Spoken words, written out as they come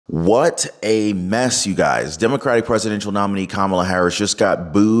What a mess, you guys. Democratic presidential nominee Kamala Harris just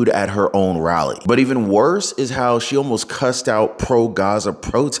got booed at her own rally. But even worse is how she almost cussed out pro-Gaza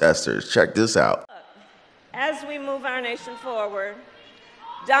protesters. Check this out. As we move our nation forward,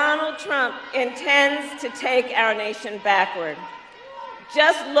 Donald Trump intends to take our nation backward.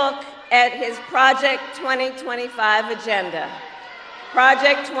 Just look at his Project 2025 agenda.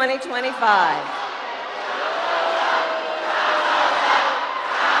 Project 2025.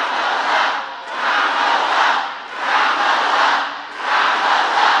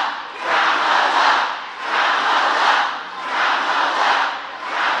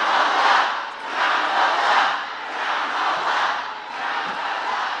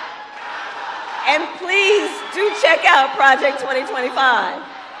 And please do check out Project 2025,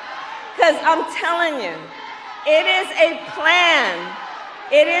 because I'm telling you, it is a plan.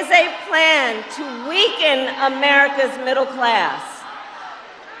 It is a plan to weaken America's middle class.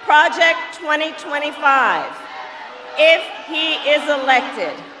 Project 2025, if he is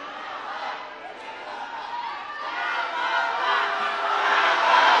elected.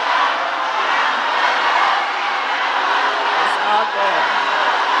 It's all good.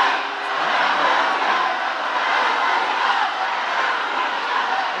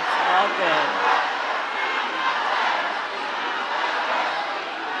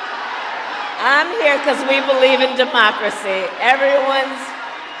 I'm here because we believe in democracy. Everyone's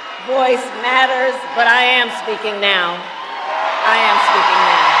voice matters, but I am speaking now. I am speaking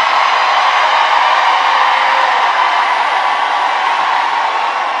now.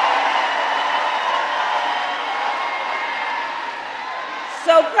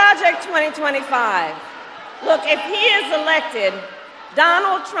 So Project 2025. Look, if he is elected,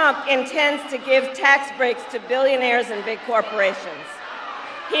 Donald Trump intends to give tax breaks to billionaires and big corporations.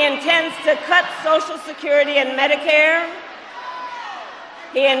 He intends to cut Social Security and Medicare.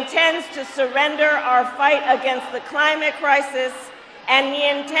 He intends to surrender our fight against the climate crisis, and he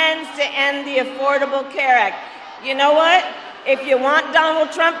intends to end the Affordable Care Act. You know what? If you want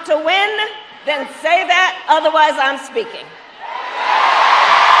Donald Trump to win, then say that, otherwise I'm speaking.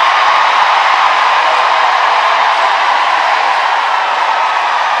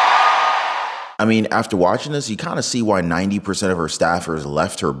 I mean, after watching this, you kind of see why 90% of her staffers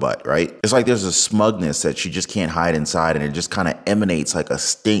left her butt, right? It's like there's a smugness that she just can't hide inside, and it just kind of emanates like a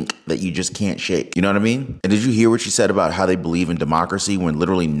stink that you just can't shake. You know what I mean? And did you hear what she said about how they believe in democracy when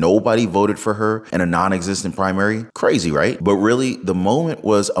literally nobody voted for her in a non-existent primary? Crazy, right? But really, the moment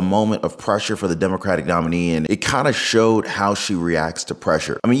was a moment of pressure for the Democratic nominee, and it kind of showed how she reacts to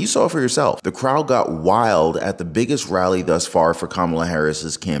pressure. I mean, you saw it for yourself. The crowd got wild at the biggest rally thus far for Kamala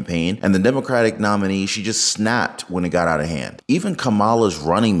Harris's campaign, and the Democratic nominee, she just snapped when it got out of hand. Even Kamala's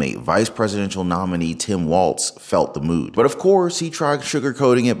running mate, vice presidential nominee Tim Walz, felt the mood. But of course, he tried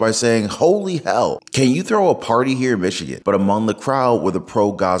sugarcoating it by saying, "Holy hell, can you throw a party here in Michigan?" But among the crowd were the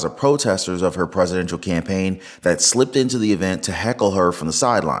pro-Gaza protesters of her presidential campaign that slipped into the event to heckle her from the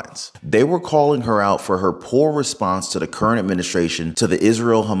sidelines. They were calling her out for her poor response to the current administration to the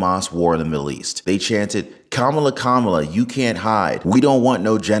Israel-Hamas war in the Middle East. They chanted, "Kamala, Kamala, you can't hide. We don't want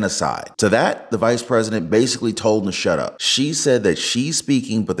no genocide." To that, the vice president basically told them to shut up. She said that she's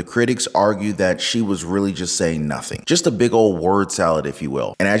speaking, but the critics argued that she was really just saying nothing. Just a big old word salad, if you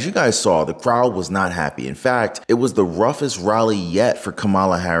will. And as you guys saw, the crowd was not happy. In fact, it was the roughest rally yet for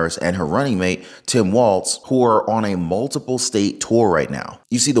Kamala Harris and her running mate, Tim Walz, who are on a multiple state tour right now.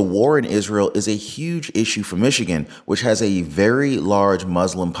 You see, the war in Israel is a huge issue for Michigan, which has a very large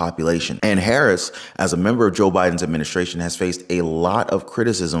Muslim population. And Harris, as a member of Joe Biden's administration, has faced a lot of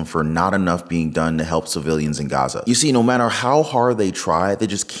criticism for not enough being done to help civilians in Gaza. You see, no matter how hard they try, they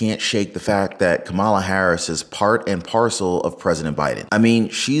just can't shake the fact that Kamala Harris is part and parcel of President Biden. I mean,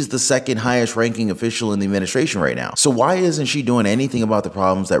 she's the second highest ranking official in the administration right now. So why isn't she doing anything about the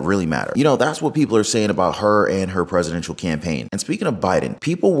problems that really matter? You know, that's what people are saying about her and her presidential campaign. And speaking of Biden,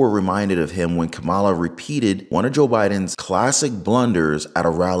 people were reminded of him when Kamala repeated one of Joe Biden's classic blunders at a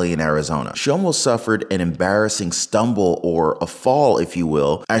rally in Arizona. She almost suffered an embarrassing stumble, or a fall, if you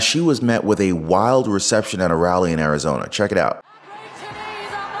will, as she was met with a wild reception at a rally in Arizona. Check it out.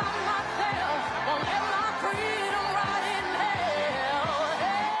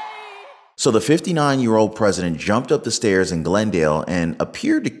 So the 59-year-old president jumped up the stairs in Glendale and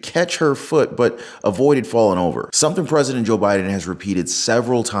appeared to catch her foot, but avoided falling over. Something President Joe Biden has repeated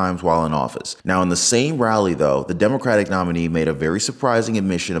several times while in office. Now, in the same rally, though, the Democratic nominee made a very surprising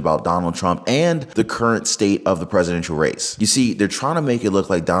admission about Donald Trump and the current state of the presidential race. You see, they're trying to make it look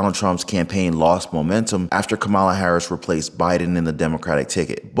like Donald Trump's campaign lost momentum after Kamala Harris replaced Biden in the Democratic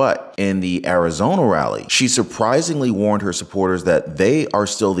ticket. But in the Arizona rally, she surprisingly warned her supporters that they are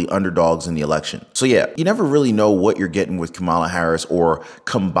still the underdogs in the election. So yeah, you never really know what you're getting with Kamala Harris, or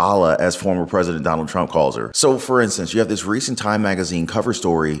Kamala as former President Donald Trump calls her. So for instance, you have this recent Time magazine cover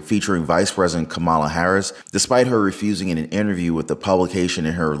story featuring Vice President Kamala Harris, despite her refusing in an interview with the publication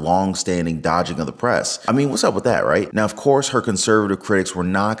and her long-standing dodging of the press. I mean, what's up with that, right? Now, of course, her conservative critics were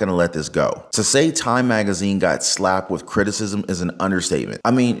not going to let this go. To say Time magazine got slapped with criticism is an understatement.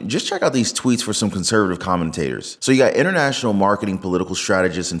 I mean, just check out these tweets for some conservative commentators. So you got international marketing political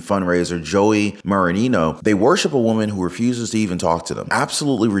strategist and fundraiser Joey Maranino. They worship a woman who refuses to even talk to them.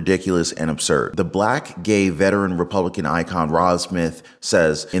 Absolutely ridiculous and absurd. The black, gay, veteran Republican icon Rob Smith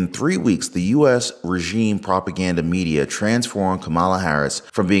says, in 3 weeks, the U.S. regime propaganda media transformed Kamala Harris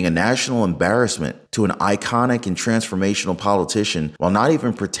from being a national embarrassment to an iconic and transformational politician while not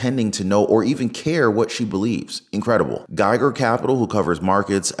even pretending to know or even care what she believes. Incredible. Geiger Capital, who covers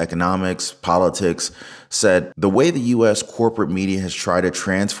markets, economics, politics, said the way the U.S. corporate media has tried to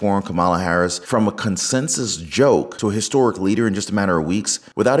transform Kamala Harris from a consensus joke to a historic leader in just a matter of weeks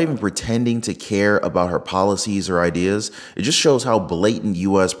without even pretending to care about her policies or ideas, it just shows how blatant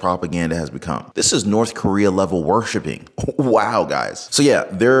U.S. propaganda has become. This is North Korea level worshiping. Wow, guys. So yeah,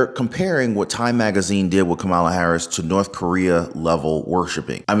 they're comparing what Time magazine did with Kamala Harris to North Korea level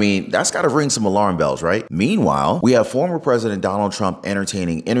worshiping. I mean, that's got to ring some alarm bells, right? Meanwhile, we have former President Donald Trump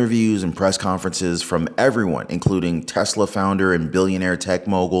entertaining interviews and press conferences from everyone, including Tesla founder and billionaire tech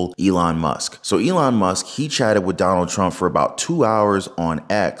mogul Elon Musk. So Elon Musk, he chatted with Donald Trump for about 2 hours on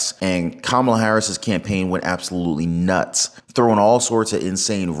X, and Kamala Harris's campaign went absolutely nuts, throwing all sorts of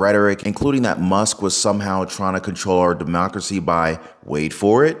insane rhetoric, including that Musk was somehow trying to control our democracy by, wait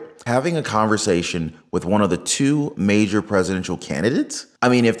for it, having a conversation with one of the two major presidential candidates? I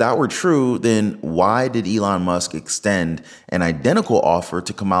mean, if that were true, then why did Elon Musk extend an identical offer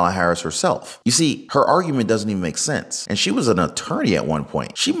to Kamala Harris herself? You see, her argument doesn't even make sense. And she was an attorney at one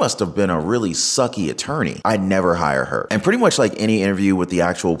point. She must have been a really sucky attorney. I'd never hire her. And pretty much like any interview with the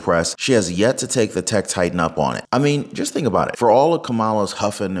actual press, she has yet to take the tech titan up on it. I mean, just think about it. For all of Kamala's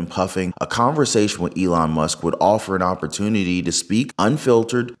huffing and puffing, a conversation with Elon Musk would offer an opportunity to speak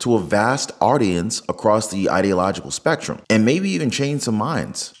unfiltered to a vast audience across the ideological spectrum, and maybe even change some minds.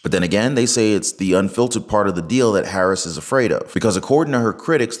 But then again, they say it's the unfiltered part of the deal that Harris is afraid of, because according to her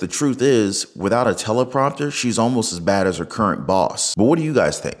critics, the truth is, without a teleprompter, she's almost as bad as her current boss. But what do you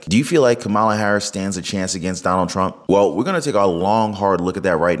guys think? Do you feel like Kamala Harris stands a chance against Donald Trump? Well, we're going to take a long, hard look at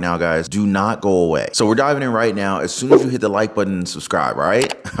that right now, guys. Do not go away. So we're diving in right now as soon as you hit the like button and subscribe, all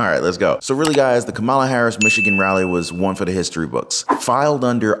right? All right, let's go. So really, guys, the Kamala Harris Michigan rally was one for the history books, filed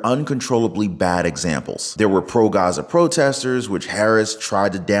under uncontrollably bad examples. There were pro-Gaza protesters, which Harris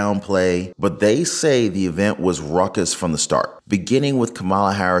tried to downplay, but they say the event was ruckus from the start, beginning with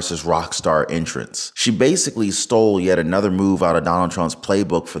Kamala Harris's rock star entrance. She basically stole yet another move out of Donald Trump's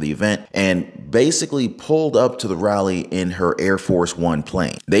playbook for the event and basically pulled up to the rally in her Air Force One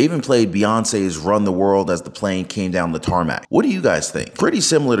plane. They even played Beyonce's Run the World as the plane came down the tarmac. What do you guys think? Pretty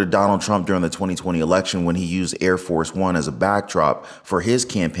similar to Donald Trump during the 2020 election when he used Air Force One as a backdrop for his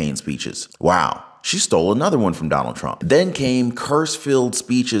campaign speeches. Wow. She stole another one from Donald Trump. Then came curse-filled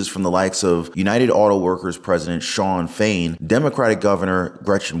speeches from the likes of United Auto Workers President Shawn Fain, Democratic Governor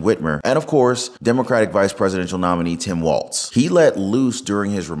Gretchen Whitmer, and of course, Democratic Vice Presidential nominee Tim Walz. He let loose during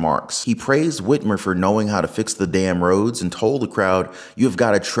his remarks. He praised Whitmer for knowing how to fix the damn roads and told the crowd, "You have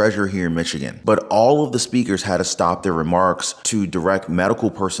got a treasure here in Michigan." But all of the speakers had to stop their remarks to direct medical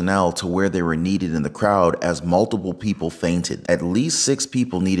personnel to where they were needed in the crowd as multiple people fainted. At least 6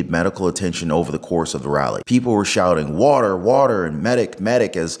 people needed medical attention over the course of the rally. People were shouting, "Water, water," and "Medic,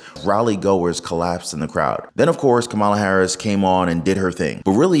 medic," as rally goers collapsed in the crowd. Then, of course, Kamala Harris came on and did her thing.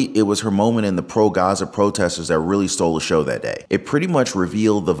 But really, it was her moment in the pro-Gaza protesters that really stole the show that day. It pretty much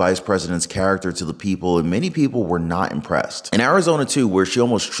revealed the vice president's character to the people, and many people were not impressed. In Arizona, too, where she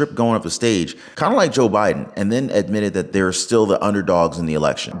almost tripped going up the stage, kind of like Joe Biden, and then admitted that they're still the underdogs in the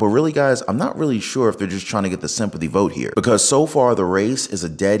election. But really, guys, I'm not really sure if they're just trying to get the sympathy vote here, because so far the race is a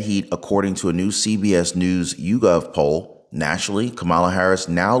dead heat according to a new CBS News YouGov poll. Nationally, Kamala Harris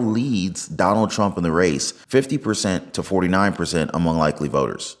now leads Donald Trump in the race 50% to 49% among likely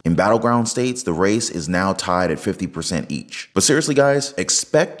voters. In battleground states, the race is now tied at 50% each. But seriously, guys,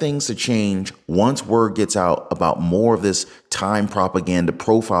 expect things to change once word gets out about more of this Time propaganda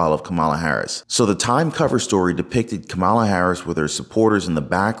profile of Kamala Harris. So the Time cover story depicted Kamala Harris with her supporters in the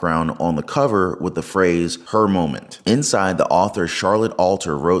background on the cover with the phrase, "her moment." Inside, the author Charlotte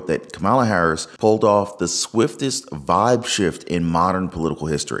Alter wrote that Kamala Harris pulled off the swiftest vibe shift in modern political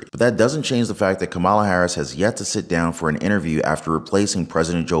history. But that doesn't change the fact that Kamala Harris has yet to sit down for an interview after replacing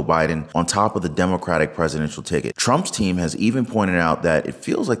President Joe Biden on top of the Democratic presidential ticket. Trump's team has even pointed out that it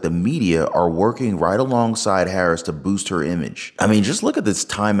feels like the media are working right alongside Harris to boost her image. I mean, just look at this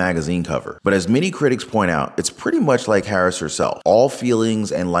Time magazine cover. But as many critics point out, it's pretty much like Harris herself, all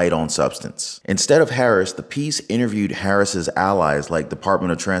feelings and light on substance. Instead of Harris, the piece interviewed Harris's allies like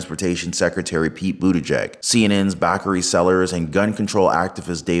Department of Transportation Secretary Pete Buttigieg, CNN's Zachary Sellers, and gun control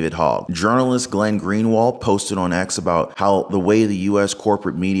activist David Hogg. Journalist Glenn Greenwald posted on X about how the way the U.S.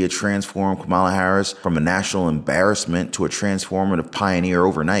 corporate media transformed Kamala Harris from a national embarrassment to a transformative pioneer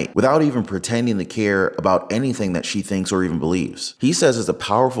overnight, without even pretending to care about anything that she thinks or even believes. He says it's a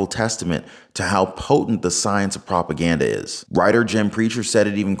powerful testament to how potent the science of propaganda is. Writer Jen Preacher said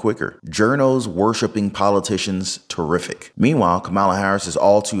it even quicker. Journos worshiping politicians, terrific. Meanwhile, Kamala Harris is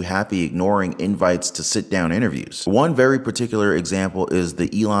all too happy ignoring invites to sit-down interviews. One very particular example is the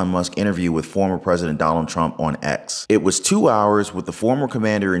Elon Musk interview with former President Donald Trump on X. It was 2 hours with the former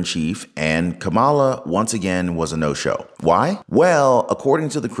commander-in-chief, and Kamala, once again, was a no-show. Why? Well, according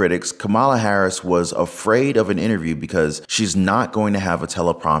to the critics, Kamala Harris was afraid of an interview because she's not going to have a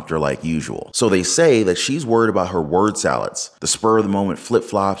teleprompter like usual. So they say that she's worried about her word salads, the spur-of-the-moment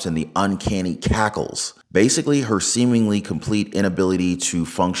flip-flops, and the uncanny cackles. Basically, her seemingly complete inability to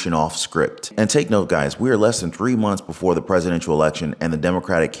function off script. And take note, guys, we are less than 3 months before the presidential election, and the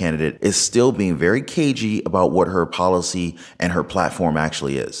Democratic candidate is still being very cagey about what her policy and her platform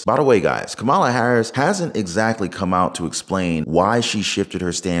actually is. By the way, guys, Kamala Harris hasn't exactly come out to explain why she shifted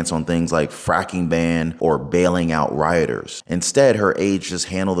her stance on things like fracking ban or bailing out rioters. Instead, her aides just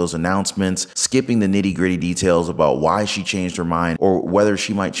handle those announcements, skipping the nitty-gritty details about why she changed her mind or whether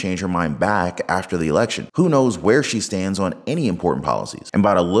she might change her mind back after the election. Who knows where she stands on any important policies? And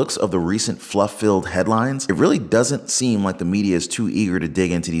by the looks of the recent fluff-filled headlines, it really doesn't seem like the media is too eager to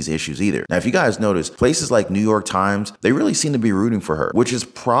dig into these issues either. Now, if you guys notice, places like New York Times, they really seem to be rooting for her, which is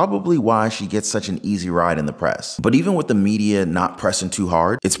probably why she gets such an easy ride in the press. But even with the media not pressing too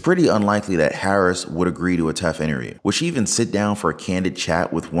hard, it's pretty unlikely that Harris would agree to a tough interview. Would she even sit down for a candid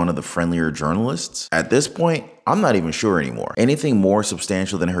chat with one of the friendlier journalists? At this point, I'm not even sure anymore. Anything more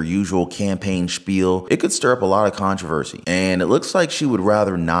substantial than her usual campaign spiel, it could stir up a lot of controversy. And it looks like she would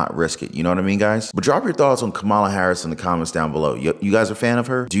rather not risk it. You know what I mean, guys? But drop your thoughts on Kamala Harris in the comments down below. You guys a fan of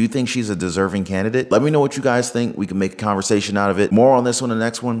her? Do you think she's a deserving candidate? Let me know what you guys think. We can make a conversation out of it. More on this one, the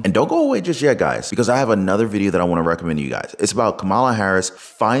next one. And don't go away just yet, guys, because I have another video that I want to recommend to you guys. It's about Kamala Harris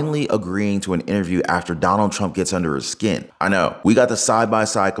finally agreeing to an interview after Donald Trump gets under her skin. I know, we got the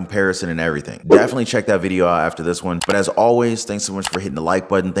side-by-side comparison and everything. Definitely check that video out after this one. But as always, thanks so much for hitting the like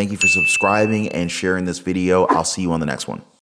button. Thank you for subscribing and sharing this video. I'll see you on the next one.